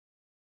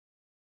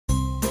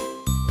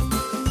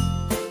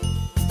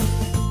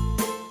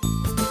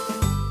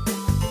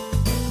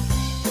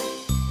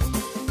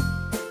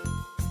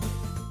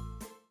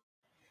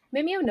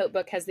Mimio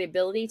Notebook has the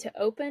ability to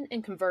open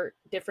and convert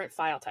different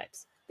file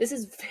types. This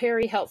is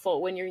very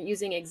helpful when you're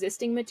using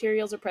existing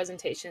materials or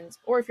presentations,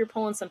 or if you're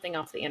pulling something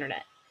off the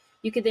internet.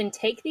 You could then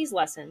take these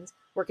lessons,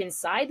 work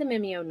inside the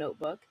Mimio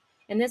Notebook,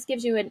 and this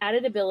gives you an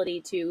added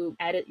ability to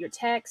edit your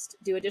text,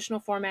 do additional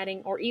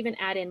formatting, or even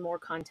add in more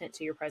content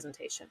to your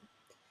presentation.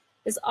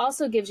 This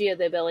also gives you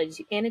the ability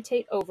to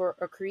annotate over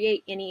or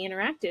create any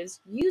interactives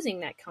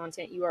using that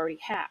content you already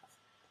have.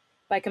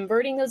 By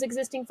converting those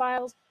existing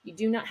files, you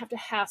do not have to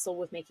hassle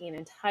with making an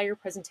entire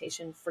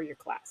presentation for your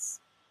class.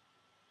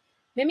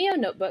 Mimio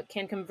Notebook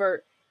can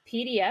convert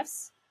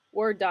PDFs,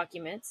 Word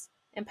documents,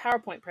 and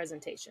PowerPoint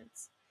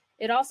presentations.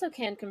 It also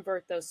can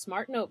convert those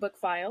Smart Notebook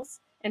files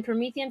and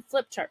Promethean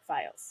flipchart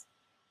files.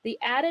 The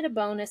added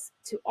bonus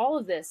to all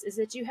of this is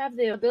that you have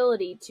the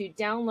ability to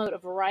download a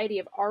variety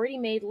of already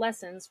made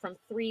lessons from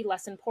 3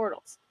 lesson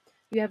portals.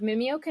 You have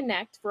Mimio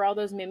Connect for all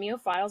those Mimio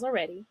files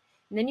already,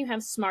 and then you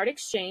have Smart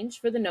Exchange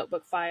for the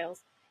notebook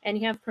files, and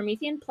you have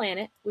Promethean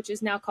Planet, which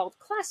is now called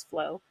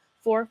ClassFlow,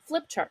 for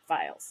flipchart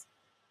files.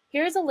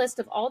 Here is a list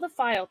of all the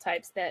file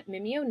types that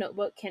Mimio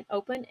Notebook can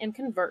open and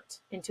convert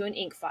into an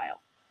ink file.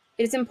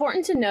 It is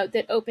important to note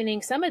that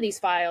opening some of these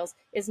files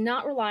is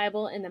not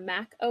reliable in the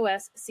Mac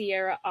OS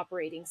Sierra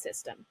operating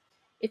system.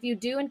 If you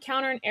do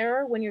encounter an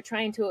error when you're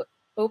trying to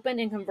open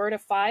and convert a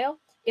file,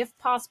 if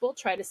possible,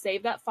 try to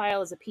save that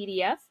file as a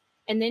PDF,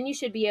 and then you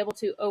should be able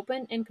to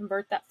open and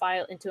convert that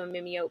file into a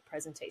Mimio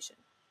presentation.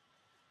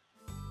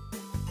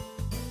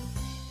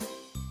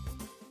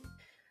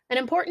 An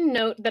important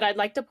note that I'd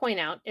like to point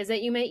out is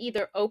that you may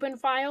either open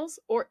files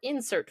or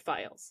insert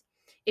files.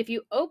 If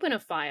you open a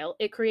file,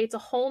 it creates a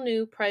whole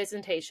new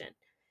presentation.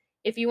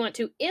 If you want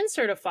to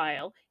insert a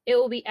file, it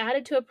will be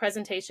added to a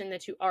presentation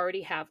that you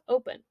already have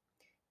open.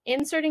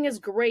 Inserting is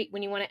great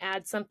when you want to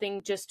add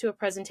something just to a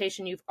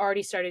presentation you've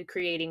already started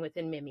creating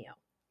within Mimio.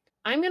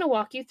 I'm going to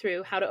walk you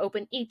through how to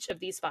open each of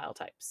these file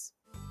types.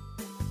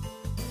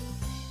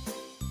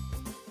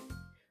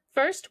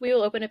 First, we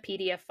will open a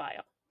PDF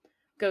file.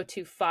 Go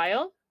to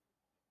File,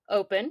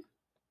 Open.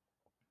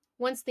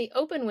 Once the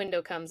Open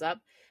window comes up,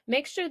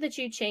 make sure that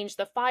you change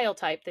the file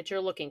type that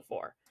you're looking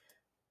for.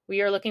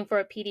 We are looking for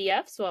a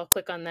PDF, so I'll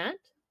click on that.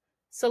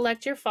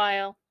 Select your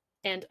file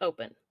and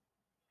open.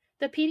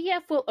 The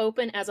PDF will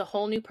open as a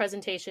whole new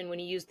presentation when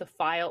you use the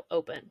File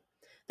Open.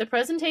 The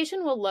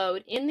presentation will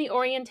load in the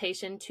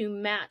orientation to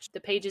match the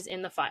pages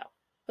in the file.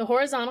 The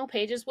horizontal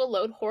pages will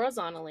load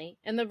horizontally,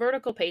 and the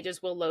vertical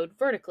pages will load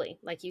vertically,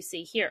 like you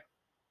see here.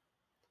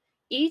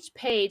 Each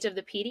page of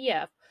the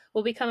PDF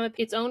will become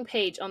its own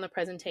page on the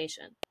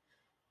presentation.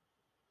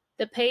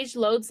 The page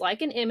loads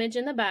like an image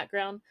in the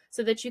background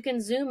so that you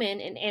can zoom in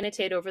and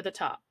annotate over the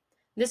top.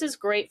 This is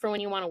great for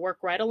when you want to work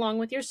right along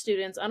with your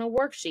students on a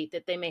worksheet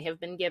that they may have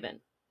been given.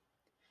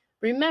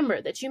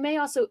 Remember that you may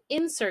also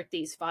insert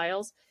these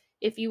files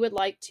if you would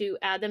like to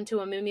add them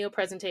to a Mimio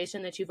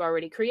presentation that you've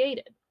already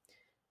created.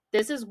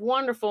 This is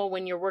wonderful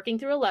when you're working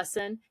through a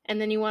lesson and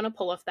then you want to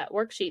pull off that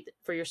worksheet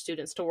for your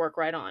students to work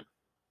right on.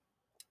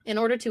 In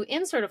order to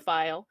insert a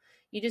file,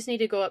 you just need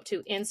to go up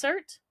to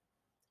Insert,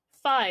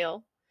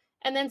 File,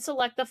 and then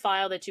select the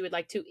file that you would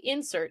like to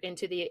insert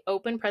into the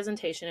open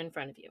presentation in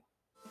front of you.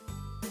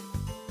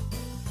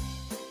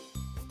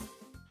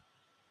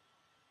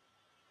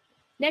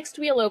 Next,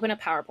 we'll open a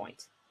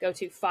PowerPoint. Go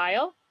to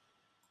File,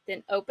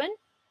 then Open.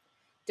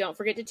 Don't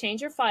forget to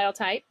change your file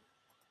type.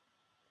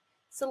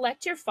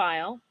 Select your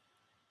file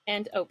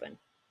and open.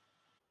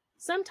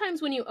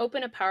 Sometimes when you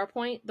open a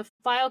PowerPoint, the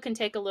file can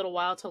take a little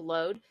while to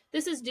load.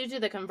 This is due to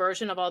the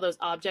conversion of all those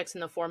objects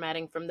and the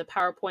formatting from the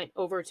PowerPoint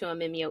over to a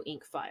Mimio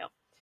ink file.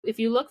 If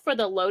you look for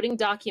the loading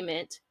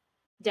document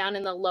down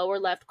in the lower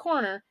left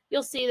corner,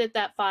 you'll see that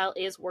that file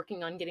is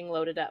working on getting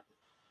loaded up.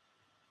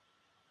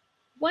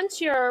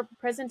 Once your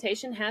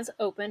presentation has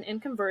opened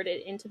and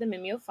converted into the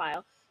Mimio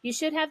file, you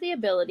should have the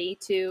ability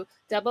to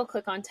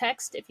double-click on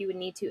text if you would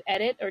need to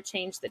edit or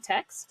change the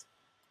text.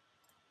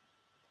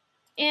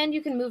 And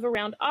you can move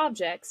around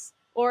objects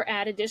or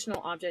add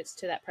additional objects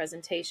to that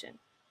presentation.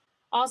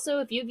 Also,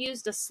 if you've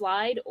used a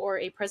slide or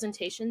a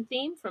presentation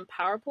theme from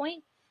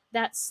PowerPoint,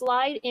 that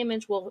slide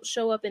image will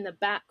show up in the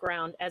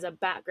background as a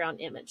background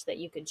image that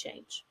you can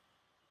change.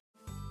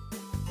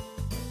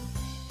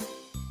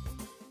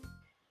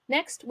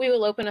 Next, we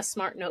will open a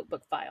Smart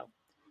Notebook file.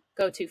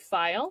 Go to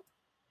File,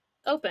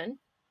 Open,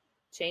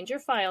 change your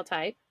file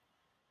type,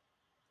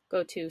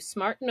 go to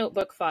Smart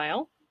Notebook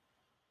File,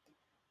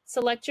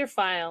 select your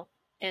file,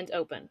 and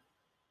open.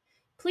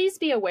 Please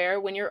be aware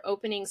when you're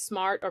opening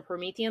Smart or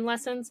Promethean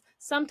lessons,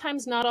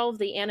 sometimes not all of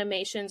the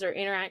animations or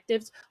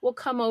interactives will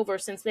come over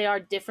since they are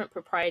different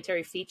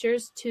proprietary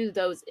features to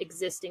those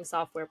existing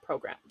software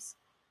programs.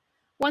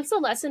 Once the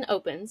lesson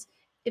opens,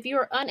 if you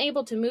are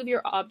unable to move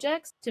your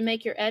objects to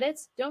make your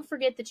edits, don't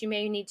forget that you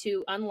may need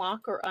to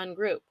unlock or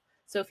ungroup.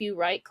 So if you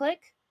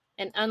right-click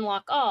and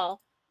unlock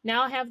all,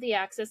 now I have the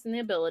access and the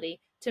ability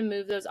to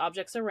move those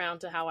objects around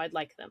to how I'd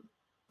like them.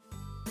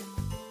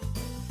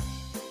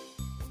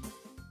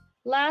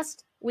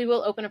 Last, we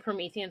will open a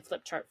Promethean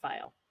flipchart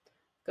file.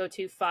 Go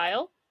to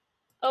File,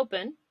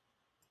 Open,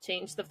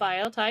 Change the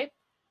file type,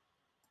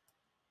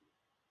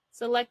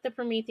 select the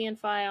Promethean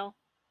file,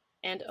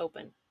 and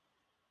open.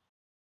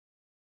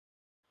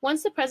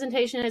 Once the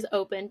presentation is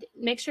opened,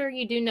 make sure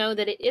you do know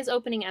that it is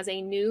opening as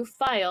a new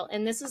file,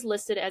 and this is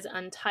listed as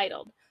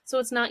untitled, so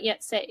it's not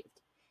yet saved.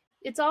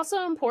 It's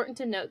also important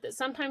to note that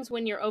sometimes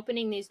when you're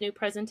opening these new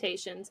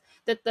presentations,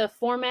 that the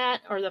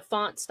format or the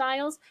font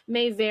styles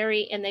may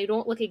vary and they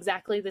don't look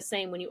exactly the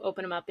same when you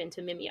open them up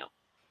into Mimio.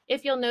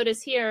 If you'll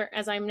notice here,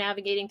 as I'm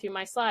navigating through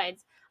my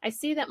slides, I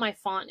see that my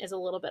font is a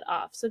little bit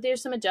off, so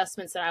there's some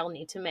adjustments that I'll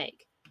need to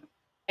make.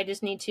 I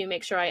just need to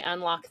make sure I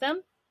unlock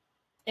them,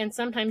 and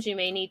sometimes you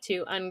may need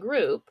to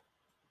ungroup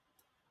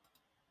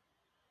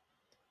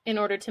in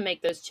order to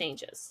make those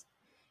changes.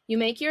 You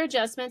make your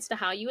adjustments to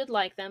how you would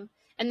like them,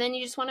 and then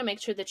you just want to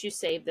make sure that you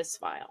save this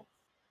file.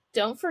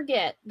 Don't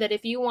forget that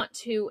if you want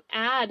to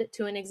add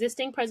to an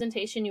existing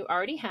presentation you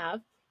already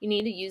have, you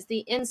need to use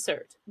the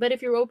insert. But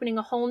if you're opening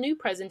a whole new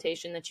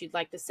presentation that you'd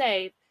like to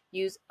save,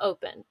 use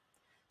open.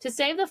 To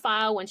save the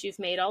file once you've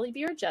made all of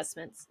your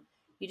adjustments,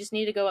 you just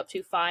need to go up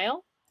to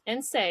File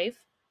and Save.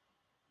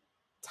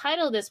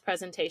 Title this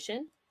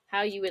presentation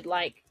how you would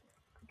like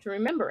to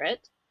remember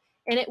it,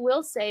 and it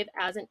will save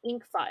as an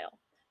ink file.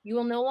 You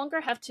will no longer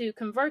have to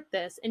convert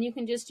this, and you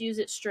can just use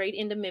it straight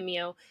into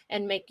Mimio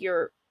and make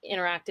your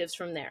interactives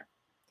from there.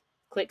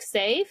 Click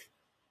Save,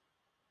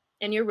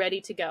 and you're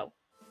ready to go.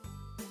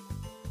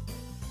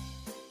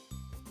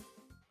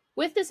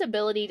 With this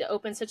ability to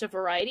open such a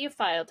variety of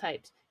file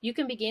types, you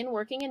can begin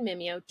working in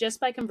Mimio just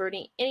by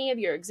converting any of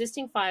your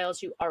existing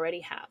files you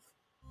already have.